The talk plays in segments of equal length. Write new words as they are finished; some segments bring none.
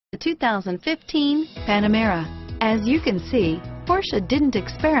The 2015 Panamera. As you can see, Porsche didn't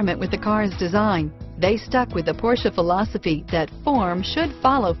experiment with the car's design. They stuck with the Porsche philosophy that form should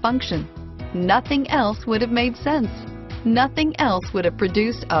follow function. Nothing else would have made sense. Nothing else would have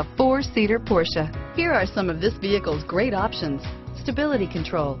produced a four-seater Porsche. Here are some of this vehicle's great options: stability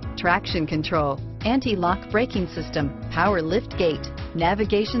control, traction control, anti-lock braking system, power liftgate,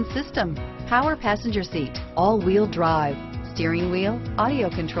 navigation system, power passenger seat, all-wheel drive, steering wheel audio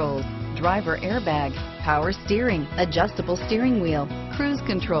controls, driver airbag, power steering, adjustable steering wheel, cruise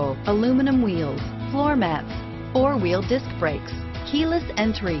control, aluminum wheels, floor mats, four-wheel disc brakes, keyless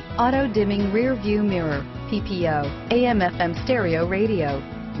entry, auto-dimming rear view mirror, PPO, AM/FM stereo radio,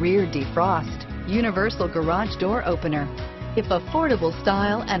 rear defrost, universal garage door opener. If affordable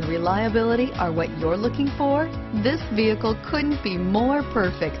style and reliability are what you're looking for, this vehicle couldn't be more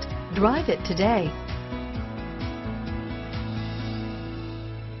perfect. Drive it today.